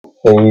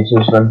Hey,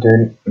 YouTube, so I'm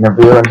doing an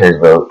review on today's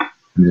vote.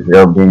 This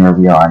video being a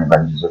review on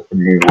Avengers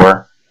Infinity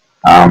War.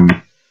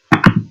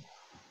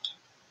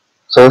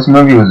 So this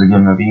movie was a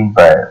good movie,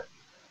 but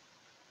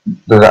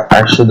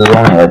there's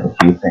only like a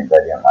few things I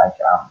didn't like.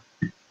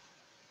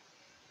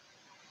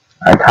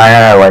 I kind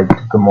of liked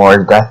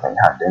Gamora's death and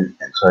how it didn't.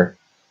 And so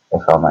I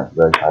felt like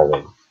really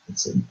tired.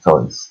 It's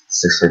only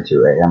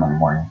 6:02 a.m. in the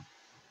morning.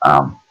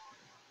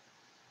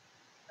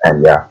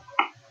 And yeah,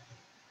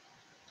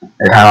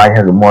 I kind of like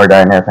how Gamora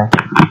died and everything.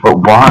 But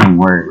Wong,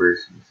 where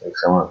he's like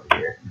somewhere over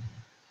here.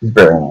 He's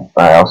brilliant,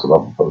 but I also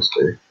love the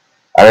poster.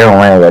 I don't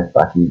really like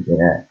Bucky in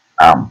it.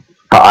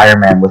 But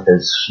Iron Man with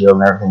his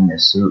shield and everything,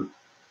 his suit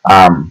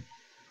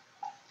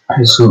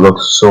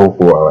looks so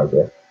cool. I like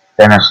it.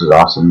 Thanos was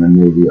awesome in the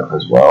movie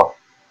as well.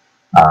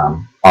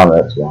 All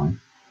that's one.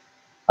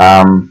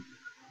 Thanos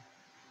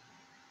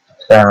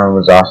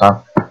was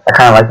awesome. I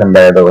kind of like him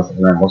better though with his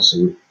normal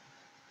suit.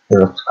 He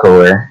looks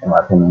cooler, in my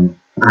opinion.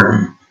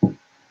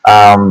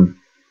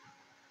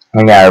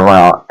 And yeah,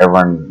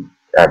 everyone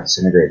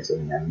disintegrates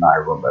in the end. Not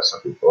everyone, but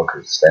some people,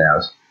 because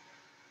Thanos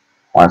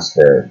wants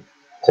to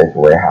take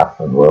away half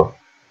of the world.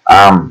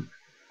 I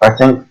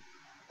think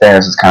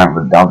Thanos is kind of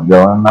a dumb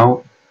villain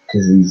though,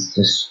 because he's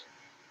just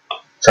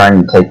trying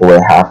to take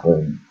away half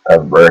of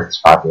Earth's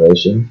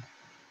population.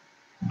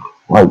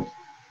 Like,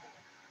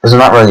 there's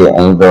not really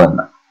any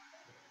villain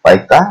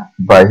like that,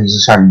 but he's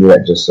just trying to do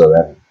that just so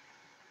that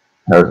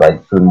there's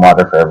like food and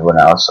water for everyone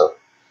else. So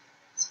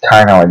it's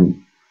kind of like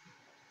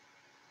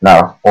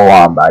not a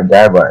full-on bad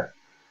guy, but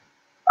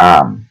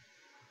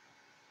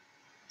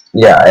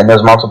yeah. And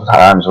there's multiple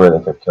times where they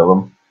could kill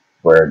him,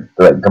 where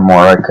like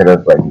Gamora could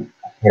have like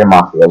hit him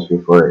off the edge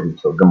before he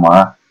killed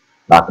Gamora,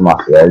 knocked him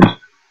off the edge.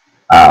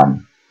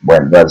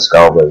 When Red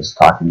Skull was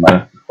talking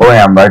about it. Oh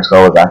yeah, Red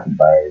Skull was acted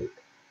by, I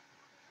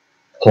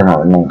can't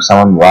remember the name,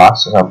 something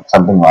Ross. The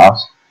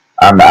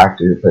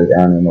actor who plays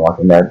Aaron in The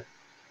Walking Dead.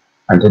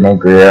 Antonia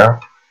Grier.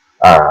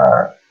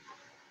 I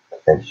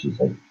think she's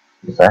like,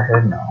 is that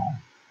her? No.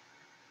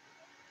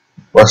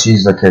 Well,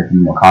 she's the character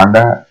in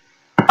Wakanda.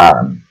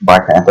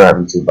 Black Panther. I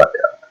haven't seen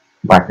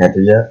Black Panther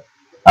yet.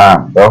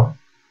 Though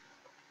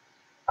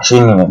she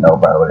didn't even know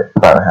about it.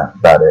 But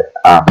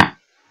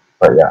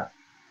yeah.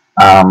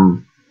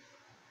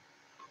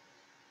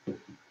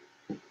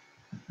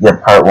 Yeah,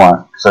 part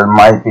one. So there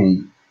might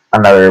be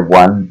another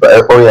one,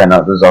 but oh yeah,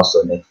 no, there's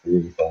also a Nick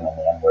Fury thing in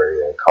the end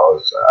where he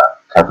calls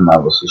Captain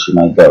Marvel, so she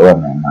might go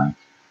and then like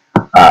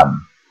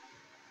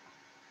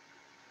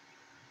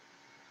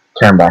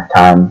turn back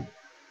time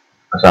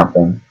or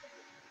something.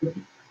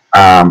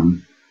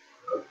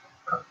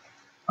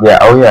 Yeah,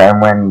 oh yeah,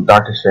 and when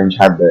Doctor Strange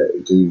gave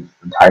the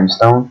Time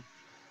Stone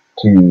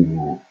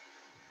to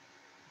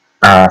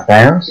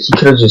Thanos, he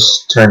could have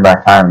just turned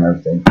back time and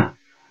everything.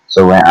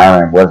 So when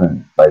Iron Man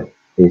wasn't like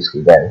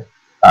basically dead,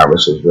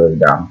 which was really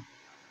dumb.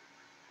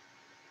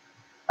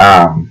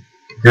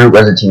 Groot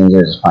was a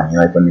teenager, is funny,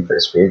 like when he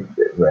first appeared.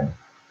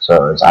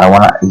 So I don't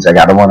wanna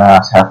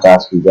have to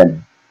ask you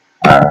again,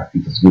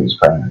 because he was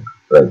playing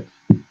like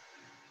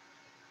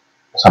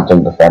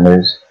something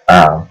Defenders.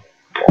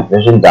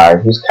 Vision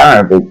died. He's kind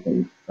of a big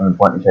thing, an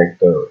important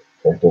character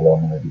in the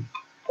movie.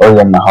 Oh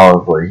yeah, in the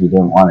Hulk, where he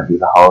didn't want to be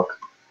the Hulk.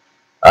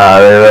 They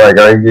were like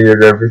arguing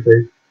and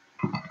everything.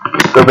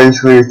 So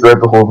basically, throughout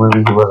the whole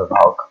movie, he wasn't the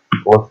Hulk.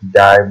 Loki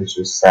died, which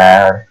was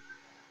sad.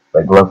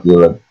 Like Loki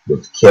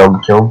was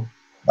killed.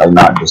 Like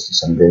not just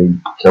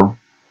disintegrated, killed.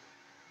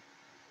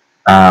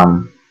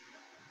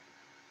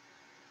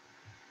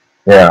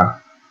 Yeah.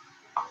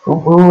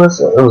 Who was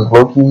it? It was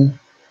Loki,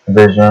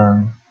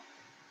 Vision,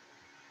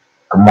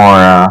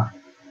 Gamora,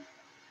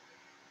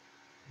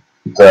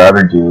 the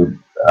other dude,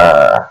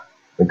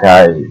 the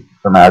guy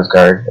from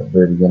Asgard at the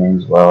very beginning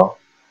as well.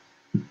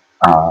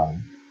 I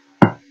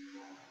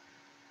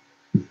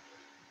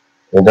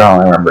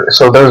don't remember.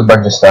 So there was a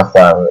bunch of stuff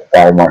that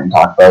I wanted to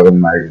talk about in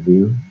my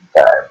review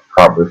that I'm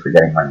probably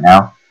forgetting right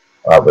now,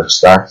 which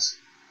sucks,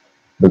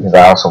 because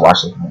I also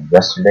watched it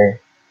yesterday,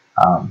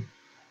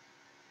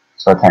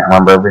 so I can't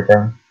remember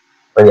everything.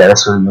 But yeah,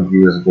 this movie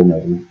was a good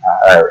movie.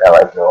 I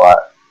liked it a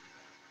lot.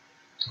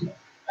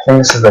 I think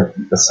this is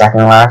the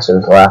second last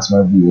or the last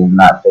movie in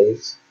that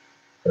phase,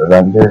 the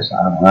Avengers.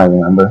 I don't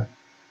remember.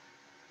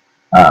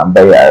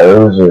 But yeah, it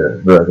was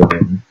a really good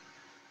movie.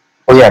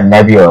 Oh yeah,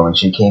 Nebula, when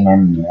she came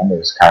in the end, it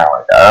was kind of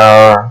like,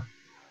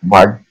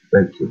 what?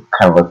 Like, it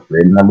kind of looked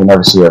weird, and then we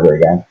never see her ever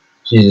again.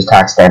 She just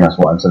attacks Thanos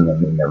once, and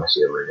then we never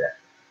see her ever again.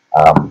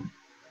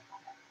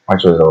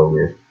 Which was a little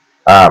weird.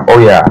 Oh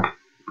yeah,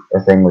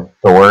 the thing with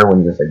Thor,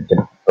 when he just like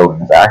building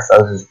his axe,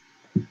 that was just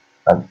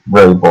like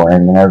really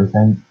boring and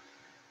everything.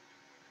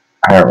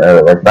 I don't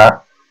really like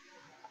that.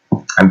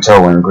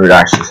 Until when Groot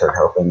actually started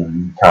helping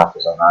and he cut off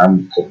his own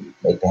arm to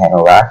make the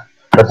handle laugh.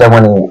 But then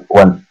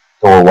when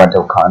Thor went to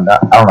Wakanda,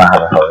 I don't know how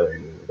the hell they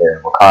were there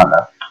in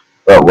Wakanda,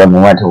 but when they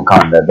went to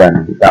Wakanda,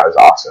 then that was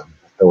awesome.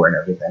 Thor and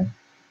everything.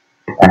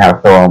 And how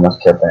Thor almost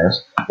killed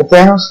Thanos. But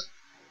Thanos,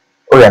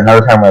 oh yeah,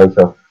 another time where they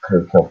could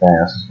have killed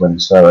Thanos is when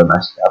Starro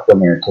messed up when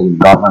they were taking the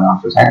gauntlet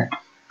off his hand.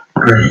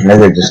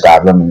 And they just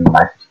stabbed him and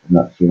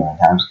a few many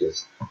times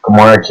because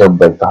Gamora killed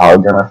like the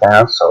hologram of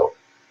Thanos, so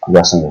I'm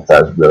guessing if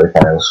that was really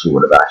Thanos, she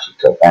would have actually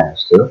killed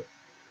Thanos too.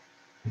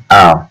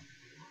 Um,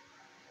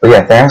 but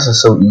yeah, Thanos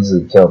is so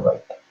easily killed.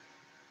 Like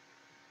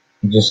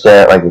you just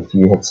get like a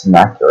few hits in the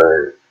neck,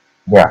 or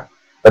yeah.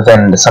 But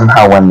then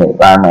somehow when the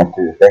Iron Man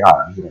threw the thing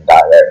on him, he didn't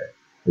die there.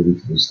 Maybe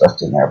because he's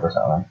lifting there or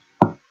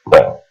something.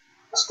 But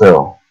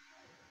still,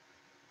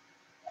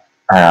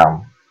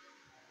 um,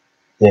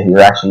 yeah, he's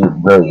actually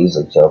really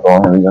easily killed. The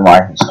only reason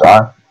why he's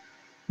strong,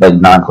 like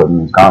not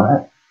including his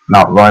gauntlet,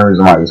 not the only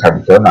reason why he's hard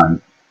to kill,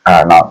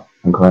 not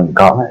including the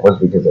gauntlet, was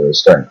because of his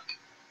strength.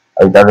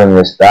 Like other than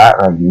this, that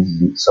like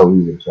he's so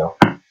easy to kill.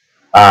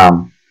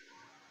 Um,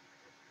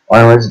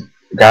 anyways,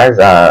 guys,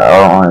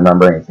 I don't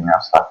remember anything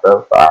else to talk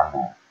about.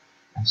 But,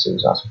 that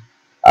series awesome.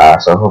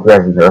 So I hope you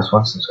guys enjoy this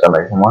one. Subscribe,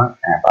 like, and more,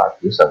 and bye.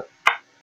 Peace out.